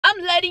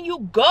I'm letting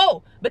you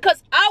go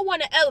because I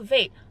want to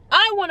elevate.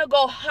 I want to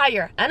go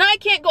higher, and I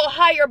can't go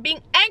higher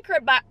being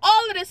anchored by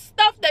all of this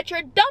stuff that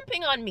you're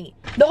dumping on me.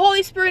 The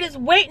Holy Spirit is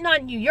waiting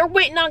on you. You're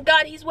waiting on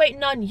God. He's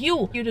waiting on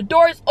you. The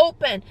door is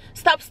open.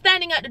 Stop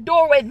standing at the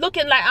doorway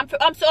looking like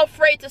I'm so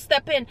afraid to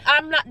step in.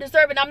 I'm not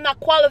deserving. I'm not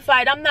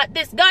qualified. I'm not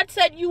this. God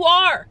said you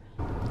are.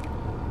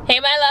 Hey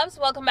my loves,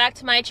 welcome back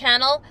to my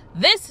channel.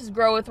 This is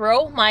Grow with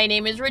Ro. My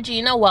name is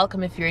Regina.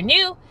 Welcome if you're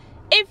new.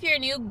 If you're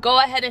new, go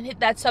ahead and hit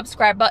that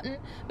subscribe button,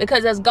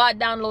 because as God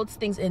downloads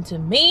things into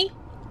me,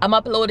 I'm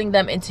uploading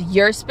them into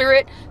your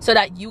spirit so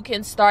that you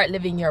can start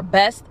living your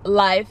best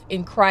life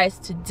in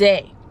Christ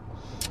today.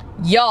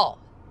 Y'all,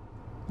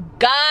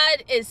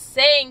 God is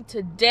saying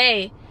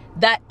today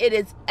that it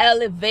is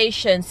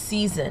elevation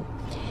season.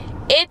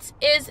 It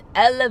is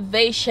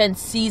elevation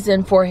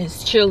season for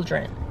his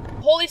children.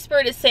 Holy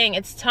Spirit is saying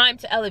it's time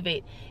to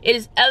elevate. It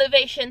is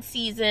elevation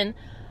season.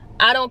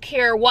 I don't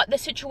care what the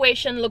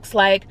situation looks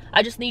like.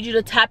 I just need you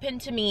to tap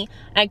into me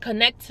and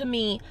connect to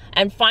me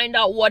and find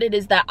out what it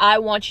is that I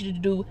want you to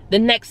do, the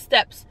next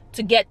steps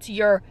to get to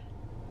your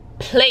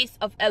place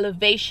of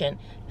elevation.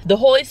 The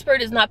Holy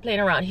Spirit is not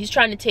playing around. He's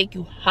trying to take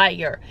you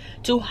higher,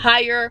 to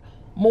higher,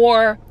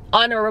 more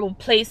honorable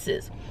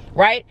places,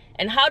 right?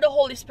 And how the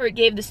Holy Spirit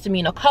gave this to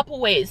me in a couple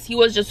ways. He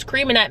was just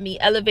screaming at me,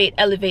 elevate,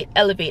 elevate,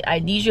 elevate. I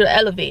need you to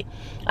elevate.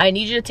 I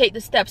need you to take the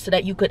steps so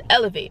that you could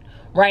elevate,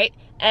 right?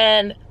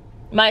 And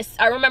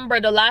I remember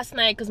the last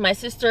night, because my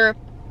sister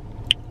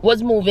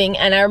was moving,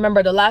 and I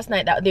remember the last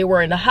night that they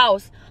were in the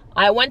house.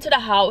 I went to the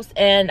house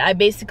and I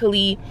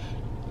basically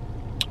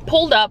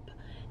pulled up,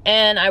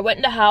 and I went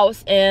in the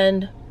house,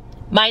 and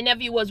my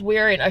nephew was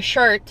wearing a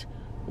shirt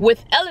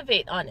with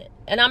elevate on it.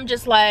 And I'm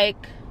just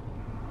like,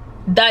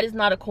 that is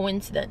not a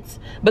coincidence,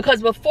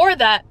 because before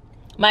that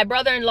my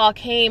brother-in-law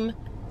came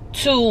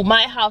to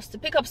my house to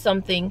pick up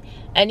something,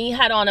 and he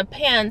had on a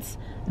pants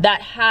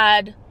that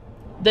had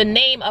the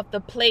name of the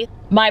place,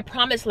 my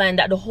promised land,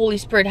 that the Holy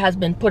Spirit has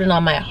been putting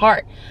on my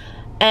heart,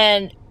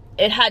 and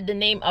it had the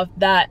name of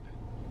that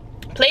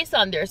place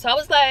on there. So I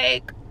was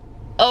like,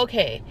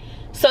 okay.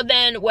 So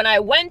then when I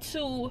went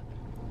to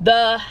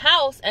the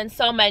house and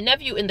saw my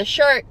nephew in the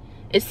shirt,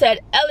 it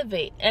said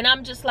elevate, and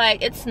I'm just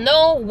like, it's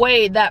no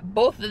way that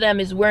both of them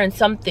is wearing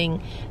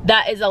something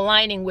that is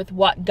aligning with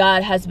what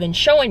God has been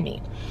showing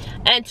me.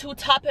 And to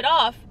top it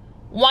off,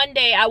 one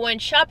day I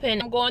went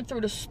shopping. I'm going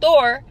through the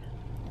store,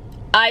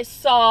 I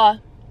saw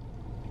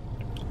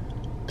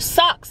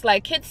socks,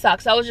 like kid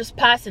socks. I was just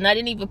passing. I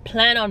didn't even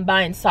plan on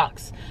buying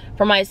socks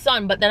for my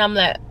son, but then I'm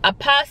like, I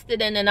passed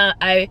it, and then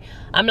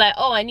I'm like,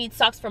 oh, I need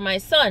socks for my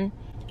son.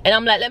 And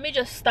I'm like, let me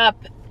just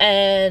stop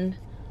and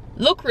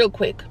look real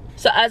quick.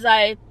 So as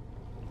I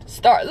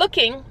start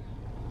looking,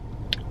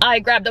 I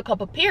grabbed a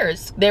couple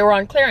pairs. They were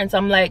on clearance.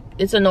 I'm like,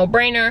 it's a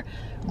no-brainer.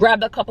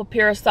 Grabbed a couple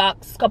pair of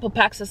socks, couple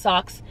packs of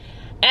socks,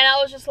 and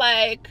I was just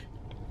like,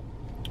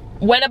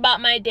 went about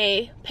my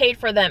day, paid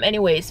for them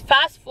anyways.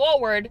 Fast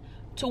forward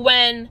to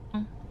when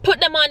put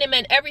them on him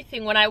and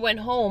everything. When I went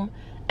home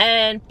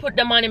and put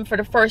them on him for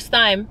the first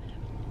time,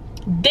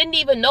 didn't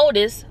even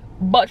notice.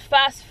 But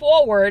fast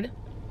forward,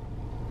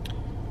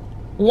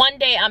 one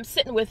day I'm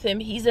sitting with him,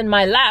 he's in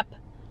my lap,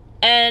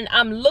 and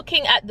I'm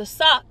looking at the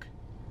sock,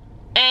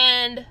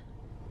 and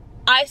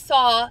I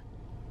saw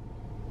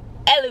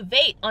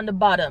elevate on the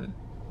bottom,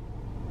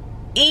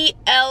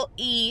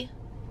 ELEV8,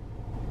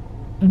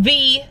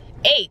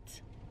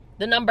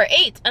 the number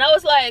 8. And I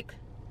was like,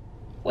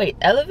 wait,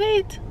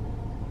 elevate?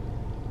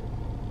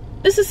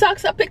 This is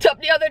socks I picked up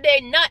the other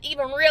day, not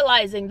even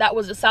realizing that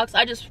was the socks.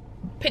 I just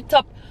picked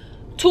up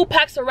 2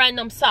 packs of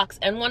random socks,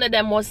 and one of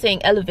them was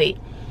saying elevate.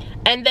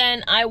 And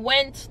then I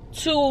went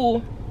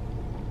to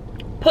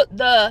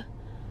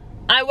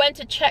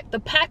check the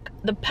pack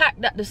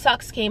that the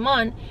socks came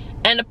on,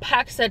 and the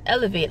pack said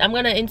elevate. I'm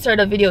gonna insert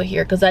a video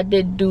here because I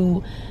did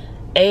do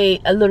a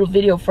little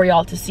video for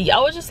y'all to see. I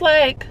was just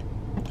like,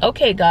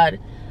 okay, God,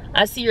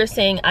 I see you're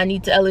saying I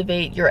need to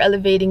elevate. You're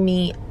elevating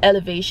me,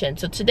 elevation.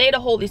 So today the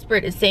Holy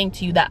Spirit is saying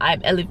to you that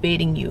I'm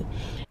elevating you.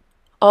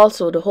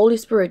 Also, the Holy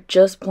Spirit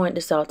just pointed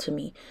this out to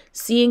me.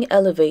 Seeing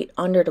elevate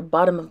under the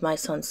bottom of my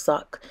son's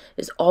sock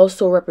is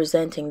also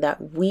representing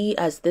that we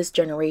as this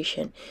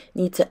generation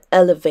need to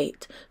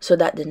elevate so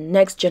that the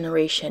next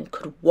generation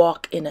could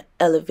walk in an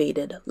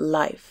elevated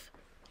life.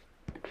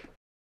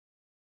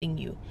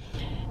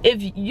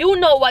 If you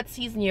know what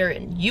season you're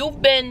in,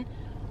 you've been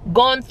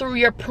gone through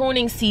your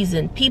pruning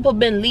season, people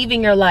been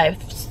leaving your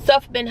life,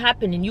 stuff been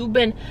happening, you've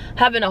been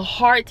having a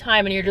hard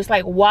time, and you're just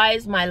like, why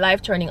is my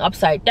life turning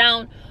upside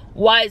down?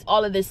 Why is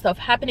all of this stuff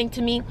happening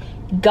to me?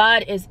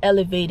 God is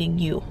elevating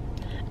you.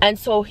 And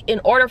so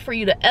in order for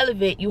you to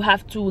elevate, you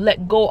have to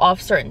let go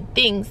of certain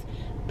things,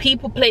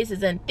 people,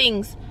 places, and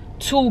things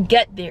to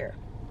get there,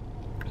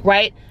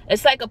 right?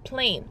 It's like a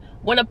plane.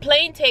 When a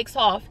plane takes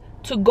off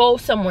to go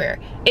somewhere,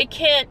 it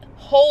can't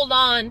hold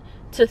on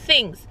to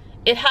things.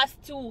 It has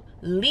to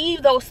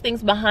leave those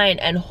things behind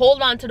and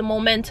hold on to the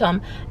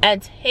momentum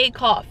and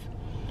take off.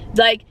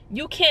 Like,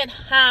 you can't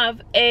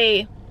have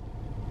a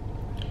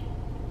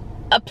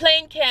A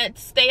plane can't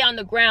stay on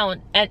the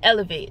ground and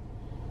elevate.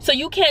 So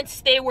you can't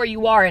stay where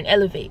you are and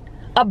elevate.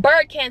 A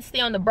bird can't stay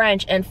on the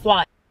branch and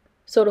fly.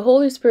 So the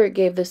Holy Spirit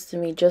gave this to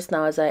me just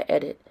now as I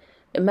edit.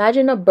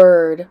 Imagine a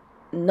bird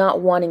not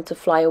wanting to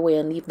fly away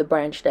and leave the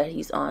branch that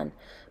he's on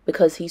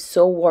because he's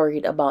so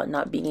worried about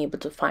not being able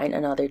to find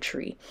another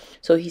tree.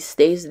 So he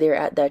stays there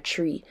at that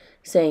tree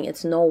saying,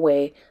 it's no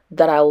way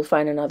that I will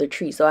find another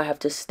tree. So I have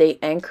to stay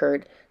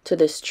anchored to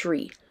this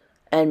tree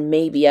and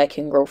maybe I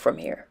can grow from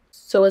here.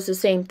 So it's the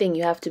same thing.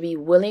 You have to be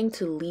willing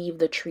to leave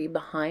the tree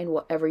behind,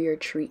 whatever your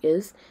tree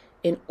is,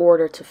 in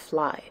order to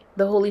fly.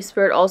 The Holy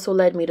Spirit also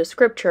led me to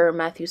scripture,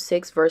 Matthew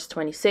 6, verse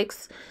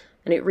 26,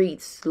 and it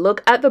reads,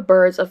 "Look at the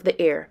birds of the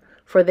air,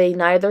 for they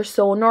neither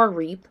sow nor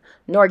reap,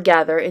 nor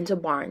gather into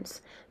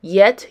barns,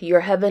 yet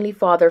your heavenly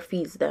Father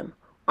feeds them.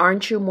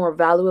 Aren't you more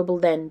valuable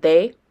than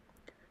they?"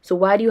 So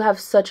why do you have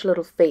such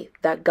little faith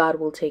that God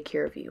will take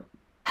care of you?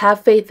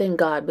 Have faith in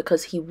God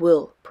because he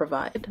will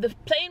provide. The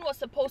plane was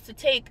supposed to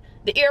take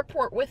the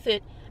airport with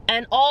it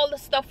and all the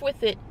stuff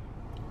with it.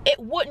 It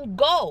wouldn't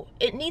go.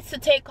 It needs to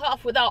take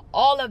off without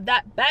all of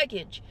that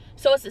baggage.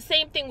 So it's the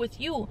same thing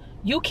with you.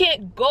 You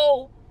can't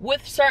go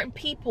with certain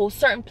people,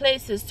 certain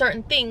places,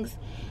 certain things,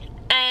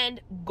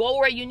 and go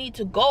where you need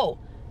to go.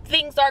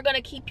 Things are going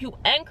to keep you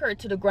anchored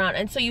to the ground.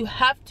 And so you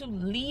have to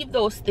leave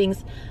those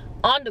things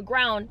on the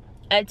ground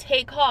and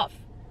take off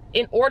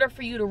in order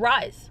for you to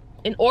rise,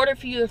 in order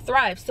for you to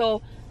thrive.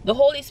 So the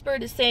Holy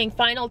Spirit is saying,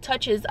 final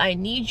touches, I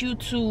need you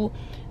to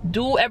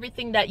do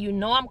everything that you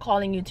know I'm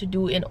calling you to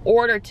do in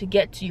order to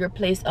get to your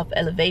place of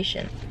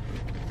elevation.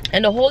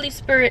 And the Holy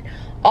Spirit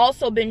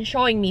also been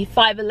showing me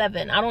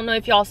 5:11. I don't know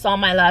if y'all saw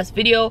my last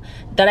video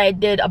that I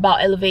did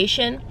about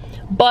elevation,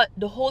 but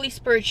the Holy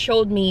Spirit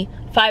showed me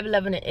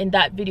 5:11 in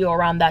that video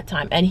around that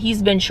time, and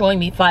he's been showing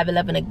me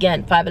 5:11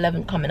 again.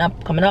 5:11 coming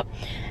up.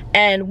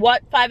 And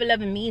what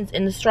 5:11 means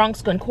in the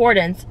Strong's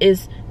Concordance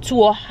is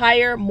to a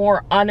higher,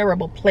 more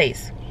honorable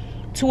place.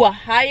 To a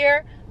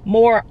higher,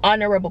 more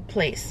honorable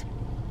place,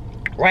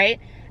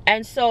 right?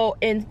 And so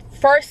in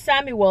 1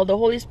 Samuel, the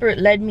Holy Spirit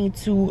led me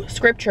to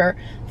scripture,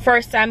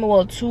 1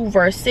 Samuel 2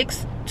 verse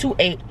 6 to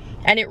 8,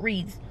 and it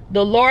reads,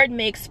 "The Lord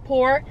makes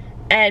poor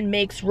and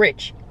makes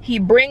rich. He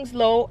brings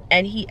low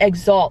and he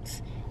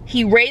exalts.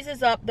 He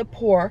raises up the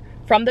poor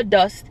from the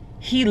dust.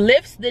 He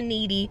lifts the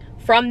needy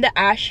from the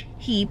ash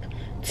heap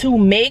to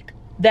make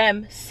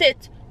them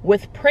sit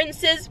with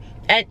princes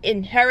and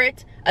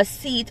inherit a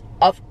seat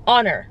of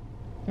honor."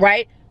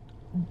 Right?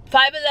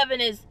 5:11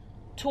 is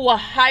to a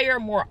higher,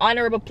 more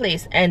honorable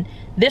place. And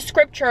this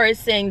scripture is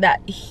saying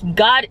that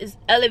God is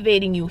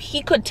elevating you.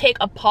 He could take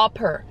a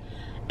pauper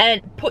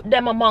and put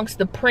them amongst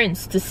the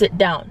prince to sit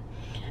down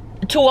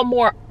to a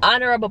more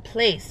honorable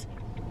place,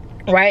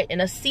 right?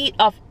 In a seat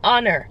of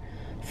honor.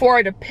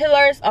 "For the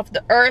pillars of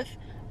the earth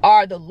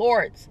are the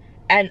Lord's,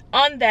 and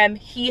on them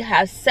he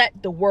has set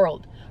the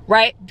world,"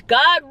 right?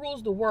 God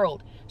rules the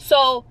world.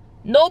 So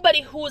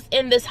nobody who's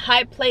in this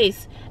high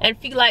place and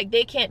feel like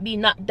they can't be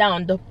knocked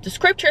down. The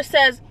scripture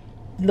says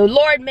the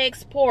Lord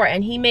makes poor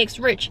and he makes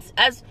rich.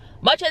 As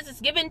much as it's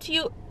given to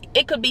you,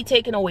 it could be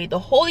taken away. The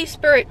Holy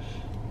Spirit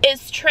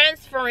is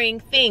transferring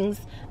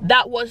things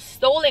that was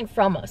stolen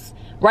from us,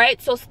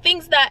 right? So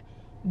things that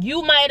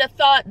you might have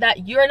thought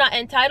that you're not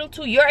entitled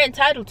to, you're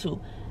entitled to.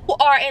 You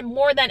are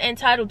more than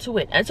entitled to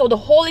it. And so the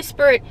Holy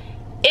Spirit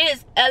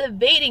is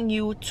elevating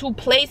you to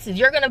places.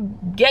 You're gonna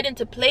get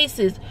into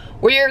places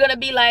where you're gonna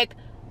be like,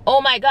 oh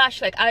my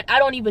gosh, like I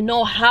don't even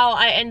know how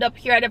I end up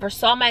here. I never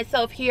saw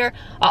myself here.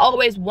 I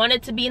always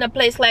wanted to be in a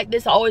place like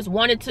this. I always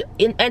wanted to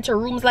enter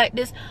rooms like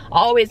this. I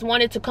always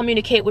wanted to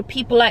communicate with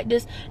people like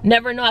this.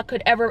 Never know I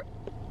could ever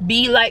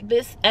be like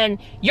this. And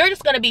you're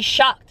just gonna be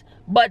shocked.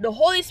 But the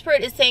Holy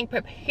Spirit is saying,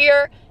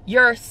 prepare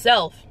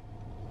yourself.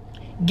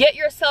 Get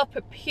yourself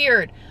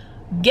prepared.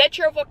 Get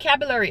your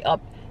vocabulary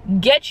up.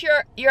 Get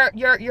your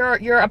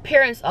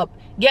appearance up.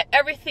 Get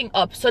everything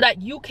up so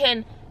that you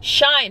can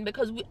shine,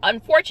 because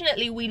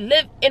unfortunately we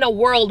live in a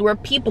world where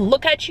people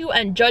look at you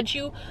and judge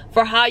you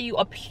for how you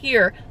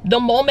appear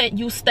the moment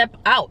you step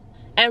out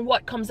and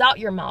what comes out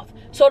your mouth.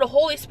 So the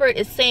Holy Spirit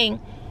is saying,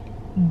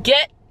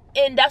 get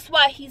in. That's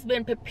why he's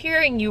been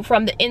preparing you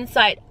from the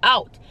inside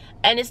out.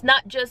 And it's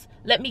not just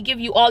let me give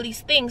you all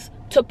these things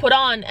to put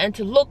on and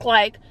to look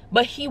like,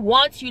 but he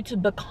wants you to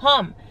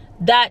become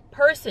that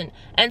person.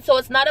 And so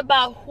it's not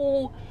about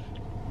who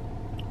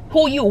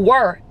you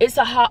were, it's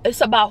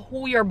about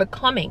who you're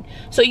becoming.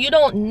 So you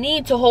don't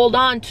need to hold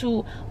on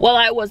to, well,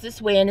 I was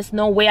this way and there's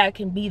no way I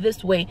can be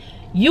this way.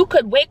 You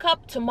could wake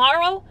up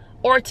tomorrow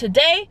or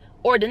today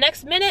or the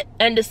next minute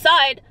and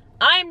decide,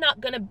 I'm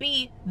not gonna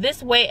be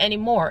this way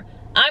anymore.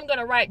 I'm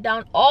gonna write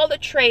down all the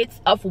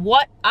traits of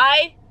what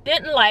I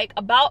didn't like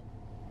about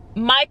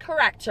my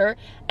character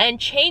and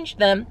change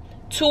them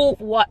to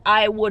what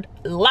I would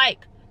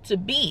like to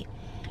be,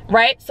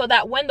 right? So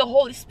that when the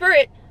Holy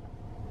Spirit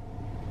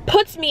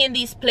puts me in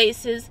these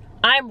places,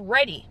 I'm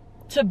ready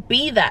to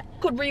be that.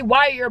 It could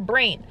rewire your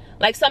brain.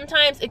 Like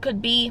sometimes it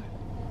could be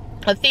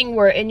a thing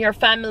where in your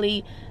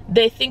family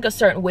they think a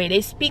certain way,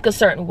 they speak a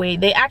certain way,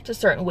 they act a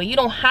certain way. You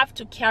don't have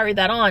to carry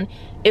that on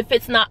if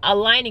it's not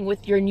aligning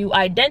with your new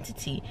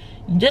identity.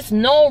 There's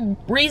no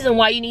reason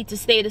why you need to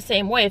stay the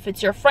same way. If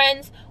it's your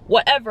friends,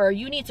 whatever,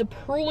 you need to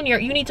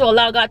you need to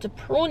allow God to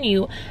prune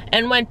you.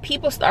 And when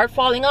people start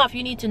falling off,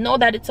 you need to know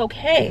that it's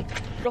okay.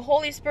 The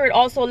Holy Spirit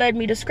also led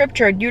me to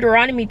scripture,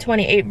 Deuteronomy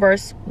 28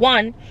 verse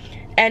 1,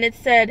 and it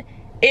said,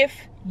 if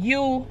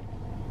you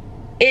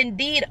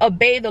indeed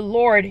obey the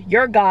Lord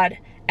your God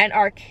and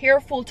are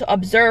careful to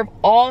observe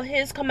all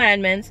his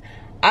commandments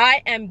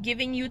I am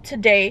giving you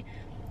today,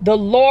 the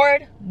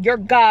Lord your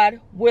God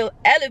will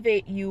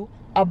elevate you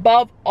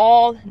above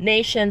all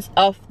nations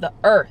of the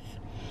earth.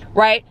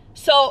 Right?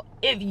 So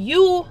if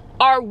you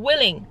are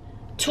willing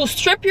to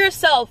strip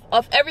yourself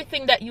of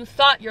everything that you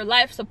thought your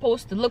life's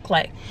supposed to look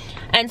like,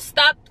 and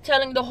stop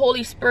telling the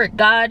Holy Spirit,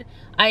 God,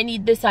 I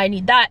need this, I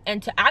need that,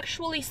 and to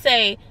actually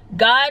say,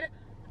 God,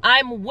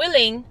 I'm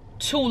willing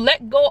to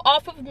let go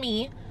off of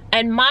me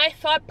and my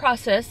thought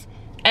process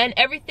and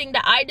everything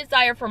that I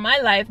desire for my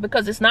life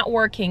because it's not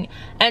working,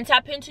 and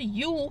tap into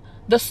you,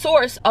 the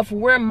source of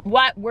where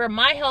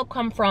my help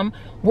come from,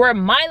 where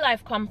my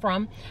life come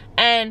from,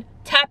 and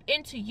tap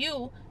into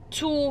you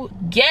to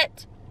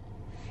get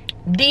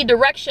the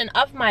direction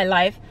of my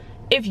life.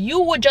 If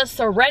you would just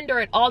surrender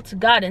it all to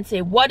God and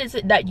say, what is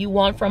it that you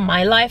want from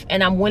my life,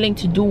 and I'm willing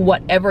to do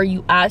whatever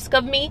you ask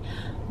of me,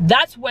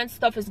 that's when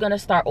stuff is going to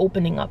start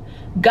opening up.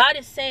 God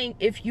is saying,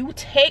 if you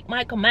take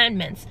my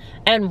commandments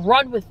and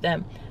run with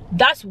them,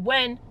 that's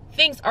when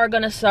things are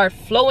going to start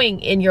flowing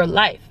in your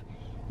life,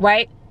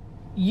 right?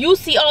 You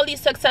see all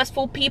these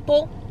successful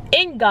people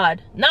in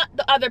God, not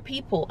the other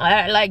people.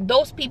 Like,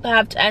 those people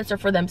have to answer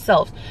for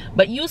themselves.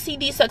 But you see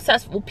these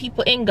successful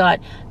people in God,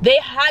 they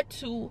had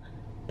to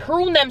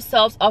prune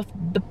themselves of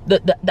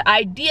the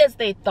ideas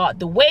they thought,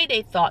 the way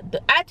they thought,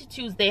 the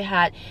attitudes they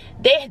had,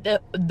 the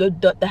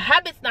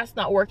habits that's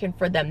not working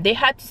for them. They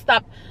had to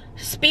stop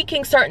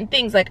speaking certain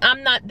things like,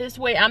 I'm not this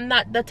way, I'm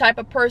not the type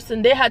of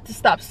person. They had to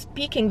stop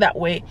speaking that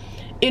way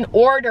in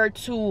order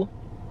to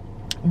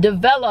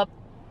develop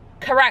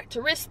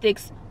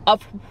characteristics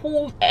of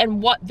who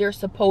and what they're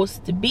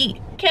supposed to be.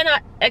 You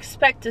cannot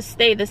expect to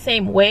stay the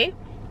same way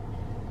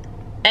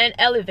and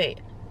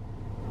elevate.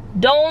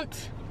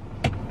 Don't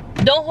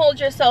hold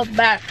yourself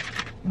back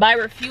by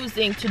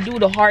refusing to do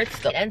the hard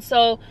stuff. And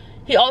so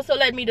he also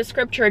led me to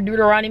scripture,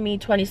 Deuteronomy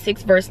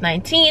 26 verse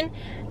 19,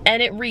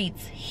 and it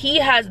reads, he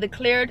has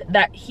declared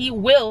that he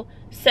will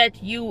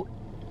set you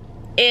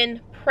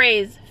in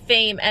praise,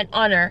 fame, and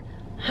honor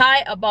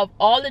high above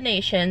all the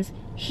nations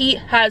he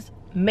has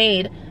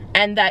made,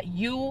 and that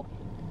you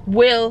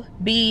will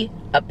be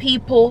a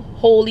people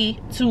holy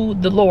to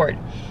the Lord.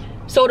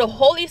 So the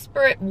Holy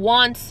Spirit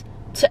wants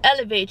to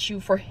elevate you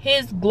for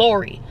his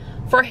glory.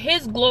 For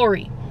his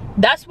glory.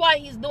 That's why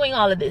he's doing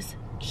all of this.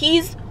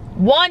 He's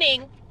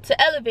wanting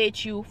to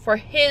elevate you for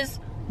his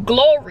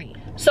glory.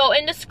 So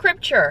in the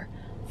scripture,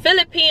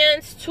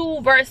 Philippians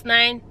 2 verse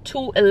 9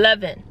 to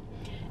 11,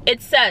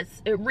 it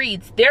says, it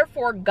reads,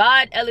 therefore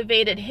God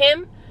elevated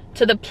him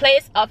to the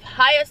place of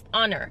highest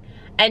honor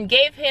and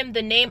gave him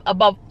the name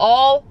above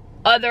all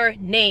other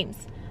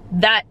names,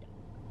 that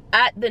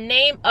at the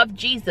name of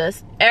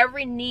Jesus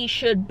every knee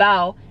should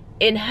bow,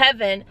 in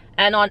heaven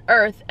and on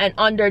earth and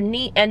under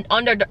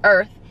the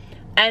earth,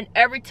 and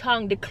every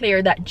tongue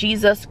declare that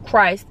Jesus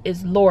Christ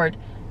is Lord,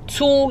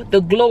 to the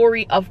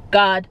glory of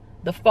God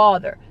the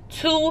Father.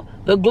 To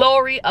the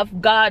glory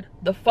of God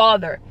the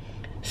Father.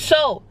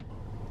 So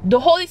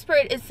the Holy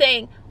Spirit is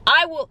saying,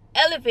 I will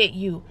elevate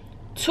you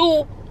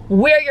to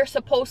where you're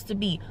supposed to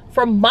be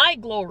for my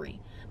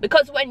glory.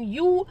 Because when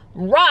you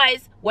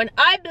rise, when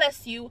I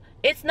bless you,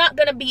 it's not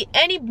going to be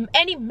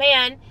any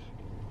man,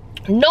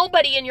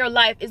 nobody in your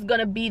life is going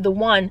to be the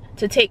one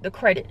to take the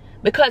credit.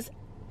 Because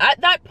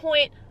at that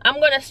point, I'm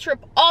going to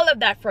strip all of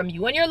that from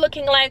you. When you're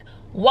looking like,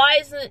 why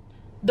isn't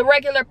the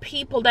regular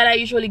people that I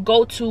usually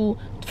go to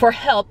for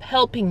help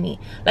helping me?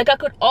 Like, I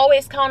could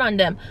always count on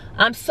them.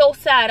 I'm so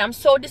sad. I'm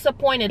so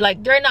disappointed.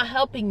 Like, they're not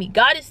helping me.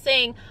 God is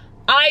saying,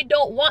 I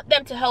don't want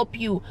them to help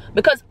you,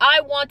 because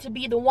I want to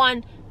be the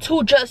one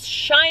to just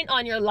shine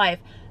on your life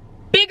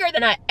bigger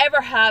than I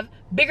ever have,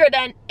 bigger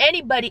than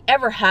anybody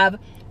ever have,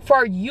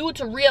 for you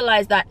to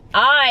realize that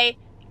I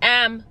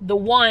am the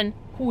one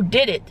who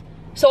did it.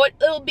 So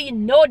it'll be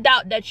no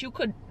doubt that you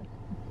could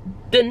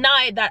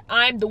deny that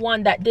I'm the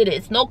one that did it.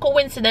 It's no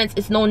coincidence.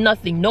 It's no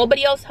nothing.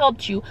 Nobody else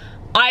helped you.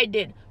 I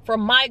did, for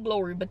my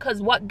glory.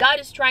 Because what God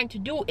is trying to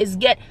do is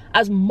get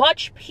as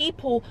much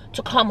people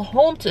to come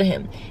home to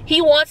him.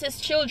 He wants his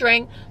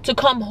children to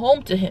come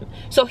home to him.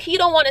 So he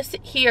don't want to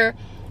sit here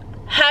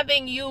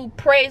having you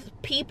praise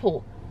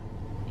people.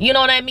 You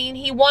know what I mean?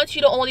 He wants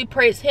you to only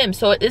praise him.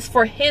 So it's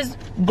for his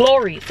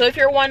glory. So if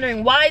you're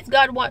wondering, why does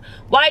God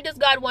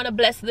want to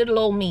bless little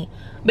old me?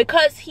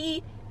 Because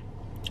he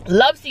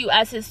loves you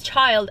as his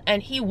child,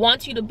 and he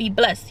wants you to be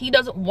blessed. He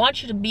doesn't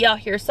want you to be out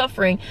here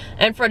suffering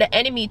and for the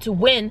enemy to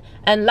win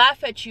and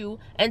laugh at you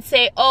and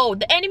say, oh,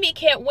 the enemy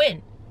can't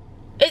win.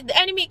 The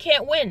enemy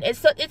can't win.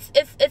 It's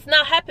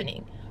not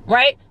happening,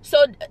 right?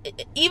 So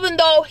even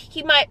though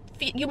you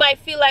might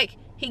feel like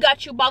he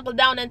got you boggled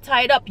down and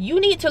tied up, you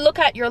need to look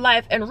at your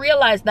life and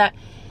realize that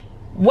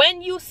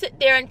when you sit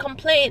there and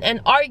complain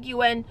and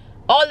argue and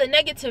all the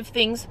negative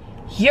things,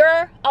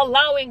 you're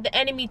allowing the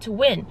enemy to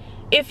win.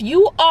 If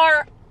you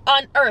are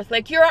on earth,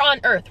 like you're on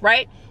earth,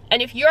 right?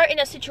 And if you're in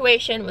a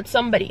situation with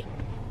somebody,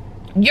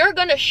 you're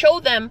gonna show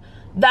them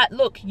that,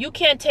 look, you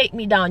can't take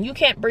me down, you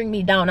can't bring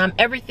me down, I'm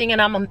everything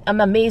and I'm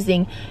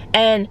amazing.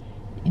 And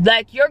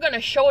like, you're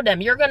gonna show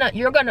them, you're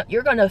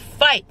gonna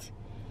fight.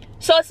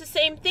 So it's the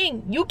same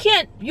thing. You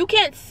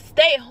can't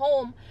stay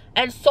home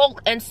and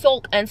sulk and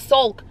sulk and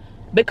sulk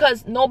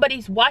because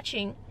nobody's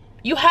watching.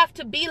 You have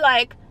to be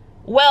like,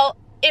 well,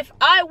 if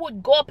I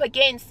would go up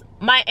against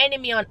my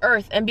enemy on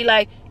earth and be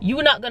like,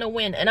 you're not gonna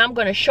win, and I'm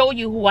gonna show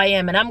you who I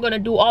am, and I'm gonna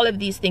do all of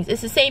these things.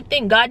 It's the same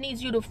thing. God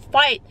needs you to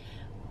fight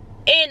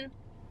in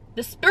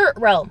the spirit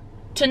realm,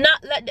 to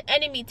not let the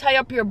enemy tie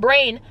up your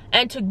brain,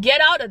 and to get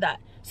out of that,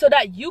 so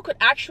that you could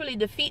actually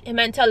defeat him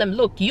and tell him,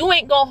 look, you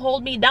ain't gonna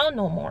hold me down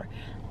no more.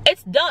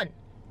 It's done.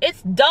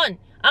 It's done.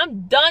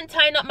 I'm done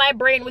tying up my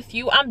brain with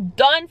you. I'm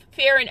done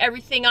fearing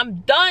everything.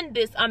 I'm done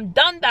this. I'm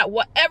done that.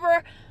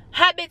 Whatever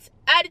habits,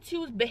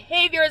 attitudes,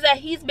 behaviors that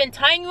he's been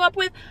tying you up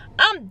with,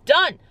 I'm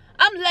done.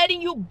 I'm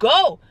letting you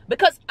go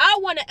because I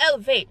want to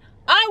elevate.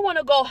 I want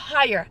to go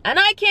higher, and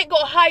I can't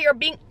go higher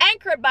being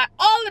anchored by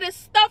all of this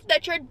stuff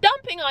that you're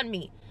dumping on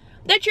me,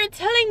 that you're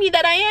telling me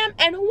that I am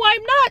and who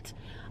I'm not.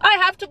 I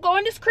have to go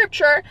into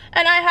scripture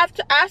and I have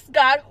to ask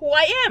God who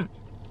I am.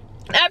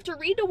 I have to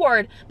read the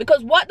word,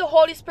 because what the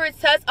Holy Spirit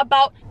says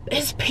about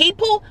his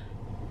people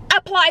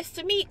applies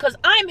to me, because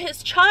I'm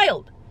his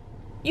child.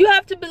 You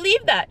have to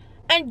believe that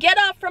and get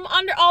off from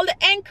under all the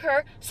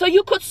anchor so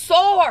you could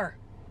soar.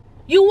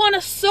 You want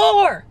to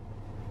soar,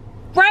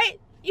 right?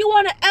 You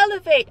want to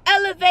elevate.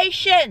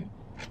 Elevation.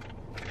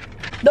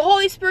 The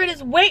Holy Spirit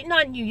is waiting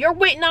on you. You're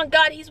waiting on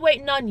God. He's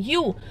waiting on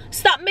you.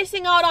 Stop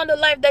missing out on the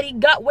life that he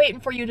got waiting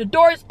for you. The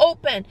door is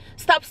open.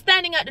 Stop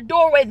standing at the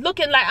doorway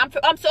looking like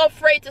I'm so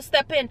afraid to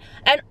step in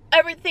and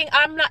everything.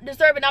 I'm not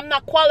deserving. I'm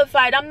not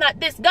qualified. I'm not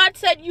this. God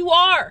said you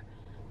are.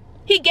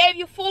 He gave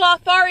you full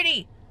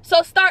authority.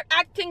 So start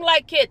acting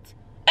like it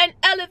and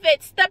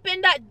elevate. Step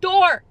in that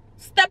door.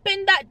 Step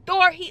in that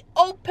door he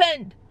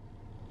opened.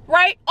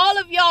 Right? All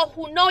of y'all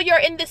who know you're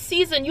in this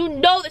season, you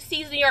know the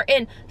season you're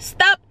in.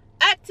 Stop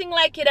acting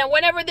like it. And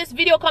whenever this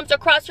video comes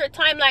across your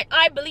timeline,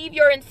 I believe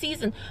you're in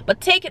season,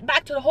 but take it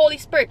back to the Holy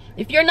Spirit.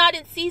 If you're not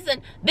in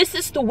season, this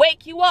is to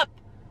wake you up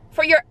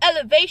for your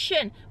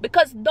elevation,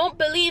 because don't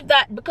believe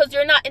that because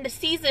you're not in the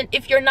season,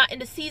 if you're not in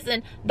the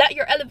season, that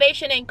your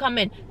elevation ain't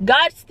coming.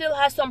 God still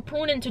has some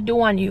pruning to do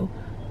on you.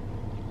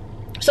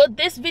 So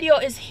this video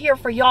is here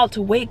for y'all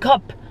to wake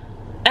up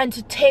and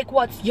to take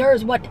what's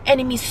yours, what the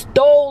enemy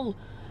stole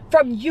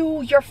from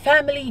you, your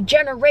family,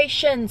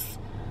 generations.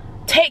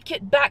 Take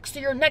it back so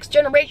your next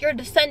generation, your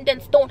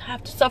descendants, don't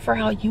have to suffer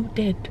how you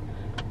did.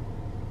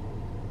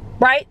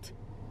 Right?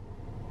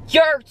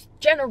 Your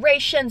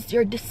generations,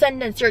 your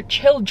descendants, your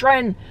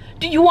children.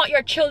 Do you want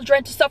your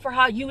children to suffer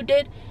how you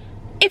did?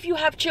 If you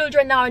have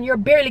children now and you're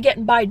barely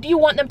getting by, do you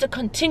want them to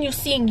continue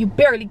seeing you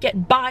barely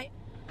getting by?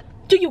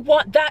 Do you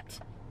want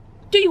that?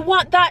 Do you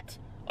want that?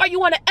 Or you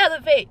want to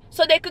elevate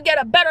so they could get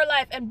a better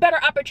life and better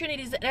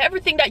opportunities and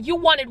everything that you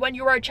wanted when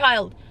you were a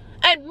child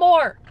and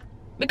more?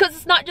 Because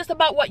it's not just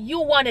about what you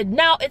wanted.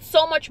 Now it's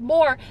so much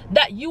more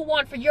that you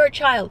want for your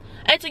child.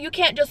 And so you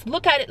can't just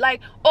look at it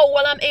like, oh,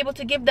 well, I'm able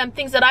to give them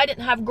things that I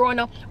didn't have growing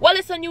up. Well,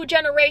 it's a new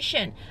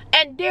generation.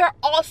 And they're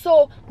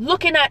also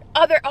looking at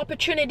other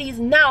opportunities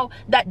now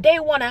that they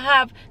want to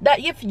have,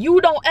 that if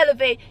you don't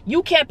elevate,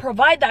 you can't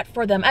provide that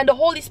for them. And the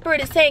Holy Spirit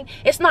is saying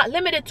it's not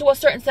limited to a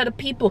certain set of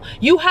people.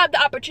 You have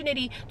the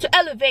opportunity to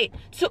elevate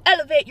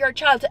your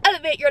child, to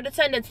elevate your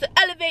descendants, to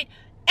elevate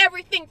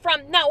everything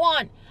from now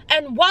on.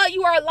 And while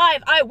you are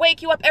alive, I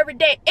wake you up every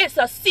day. It's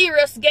a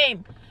serious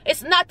game.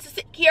 It's not to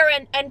sit here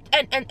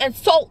and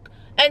sulk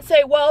and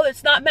say, well,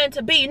 it's not meant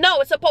to be.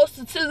 No, it's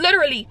supposed to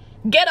literally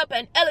get up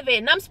and elevate.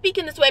 And I'm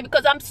speaking this way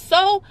because I'm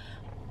so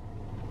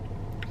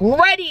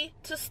ready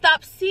to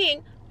stop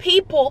seeing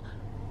people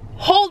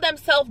hold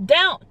themselves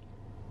down.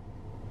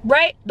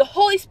 Right? The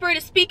Holy Spirit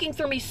is speaking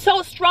through me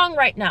so strong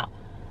right now.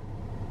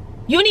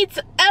 You need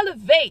to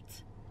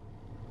elevate.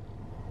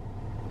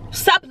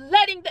 Stop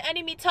letting the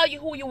enemy tell you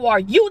who you are.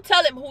 You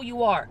tell him who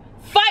you are.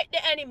 Fight the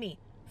enemy.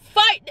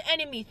 Fight the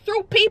enemy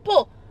through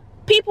people.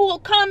 People will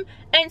come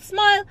and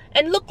smile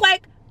and look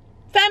like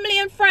family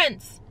and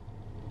friends.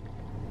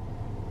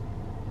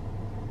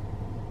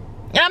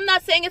 And I'm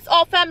not saying it's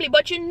all family,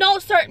 but you know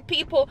certain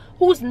people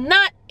who's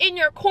not in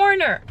your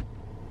corner.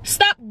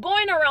 Stop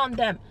going around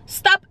them.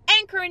 Stop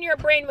anchoring your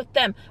brain with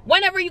them.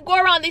 Whenever you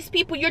go around these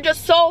people, you're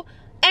just so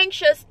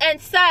anxious and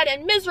sad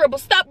and miserable.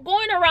 Stop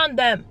going around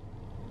them.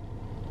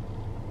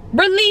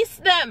 Release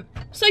them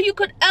so you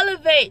could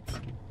elevate.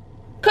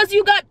 Because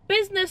you got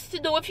business to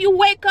do. If you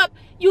wake up,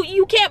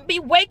 you can't be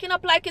waking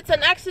up like it's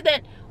an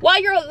accident. While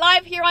you're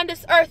alive here on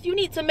this earth, you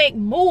need to make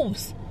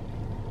moves.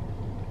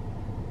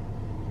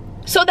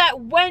 so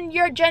that when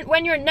your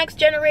next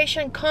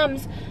generation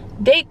comes,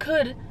 they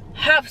could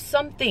have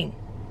something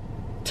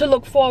to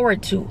look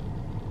forward to.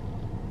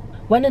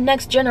 When the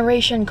next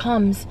generation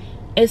comes,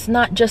 it's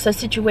not just a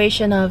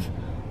situation of,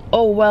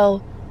 oh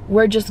well,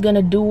 we're just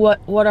gonna do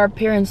what our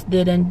parents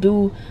did and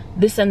do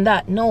this and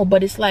that. No,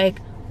 but it's like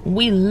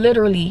we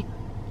literally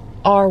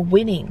are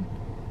winning,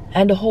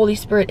 and the Holy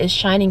Spirit is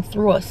shining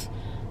through us.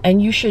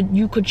 And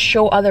you could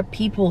show other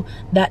people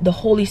that the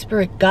Holy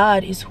Spirit,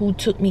 God, is who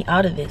took me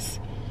out of this,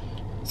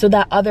 so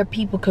that other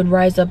people could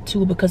rise up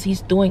too, because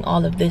he's doing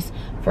all of this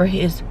for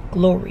his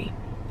glory.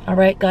 All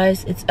right,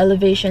 guys, it's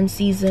elevation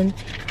season.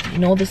 You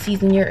know the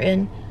season you're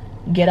in.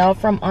 Get out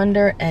from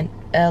under and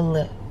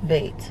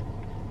elevate.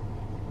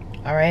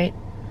 All right,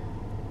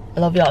 I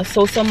love y'all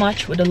so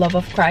much with the love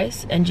of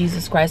Christ, and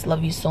Jesus Christ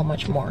loves you so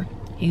much more.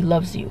 He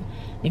loves you.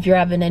 If you're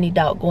having any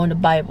doubt, go in the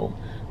Bible,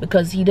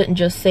 because he didn't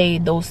just say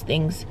those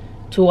things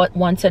to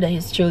one set of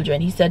his children.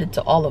 He said it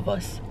to all of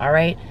us. All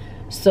right,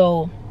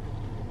 so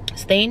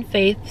stay in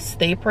faith,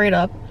 stay prayed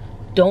up,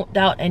 don't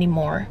doubt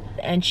anymore,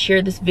 and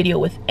share this video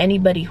with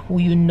anybody who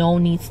you know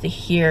needs to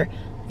hear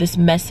this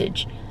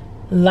message.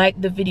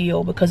 Like the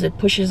video, because it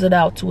pushes it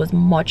out to as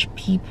much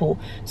people,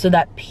 so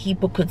that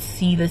people could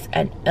see this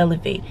and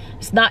elevate.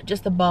 It's not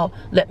just about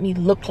let me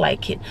look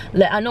like it.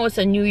 I know it's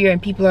a new year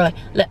and people are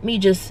like,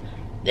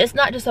 it's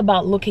not just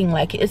about looking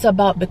like it. It's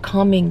about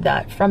becoming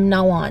that from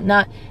now on.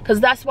 Not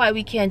because that's why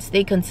we can't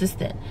stay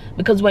consistent,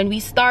 because when we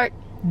start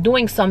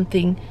doing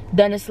something,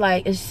 then it's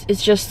like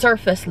it's just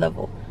surface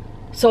level,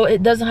 so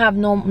it doesn't have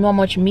no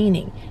much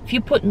meaning. If you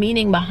put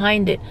meaning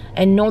behind it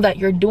and know that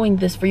you're doing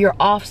this for your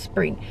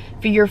offspring,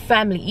 for your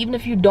family, even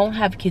if you don't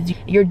have kids,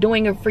 you're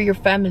doing it for your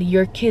family,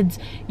 your kids,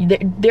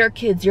 their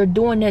kids, you're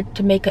doing it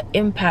to make an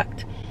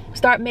impact.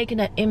 Start making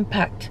an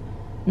impact,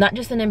 not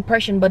just an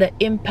impression, but an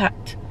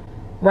impact,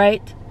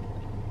 right?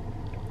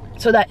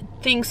 So that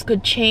things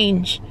could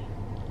change.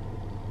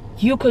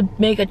 You could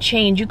make a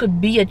change. You could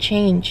be a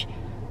change.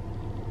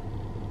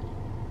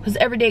 Because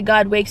every day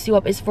God wakes you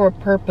up is for a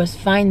purpose.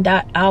 Find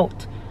that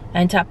out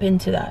and tap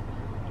into that.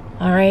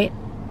 All right,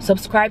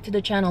 subscribe to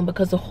the channel,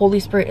 because the Holy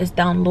Spirit is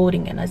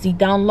downloading, and as he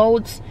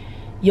downloads,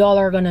 y'all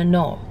are gonna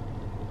know.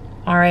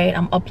 All right,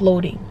 I'm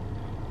uploading.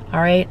 All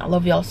right, I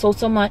love y'all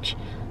so much.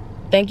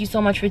 Thank you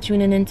so much for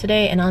tuning in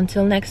today, and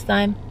until next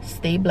time,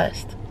 stay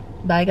blessed.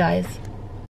 Bye, guys.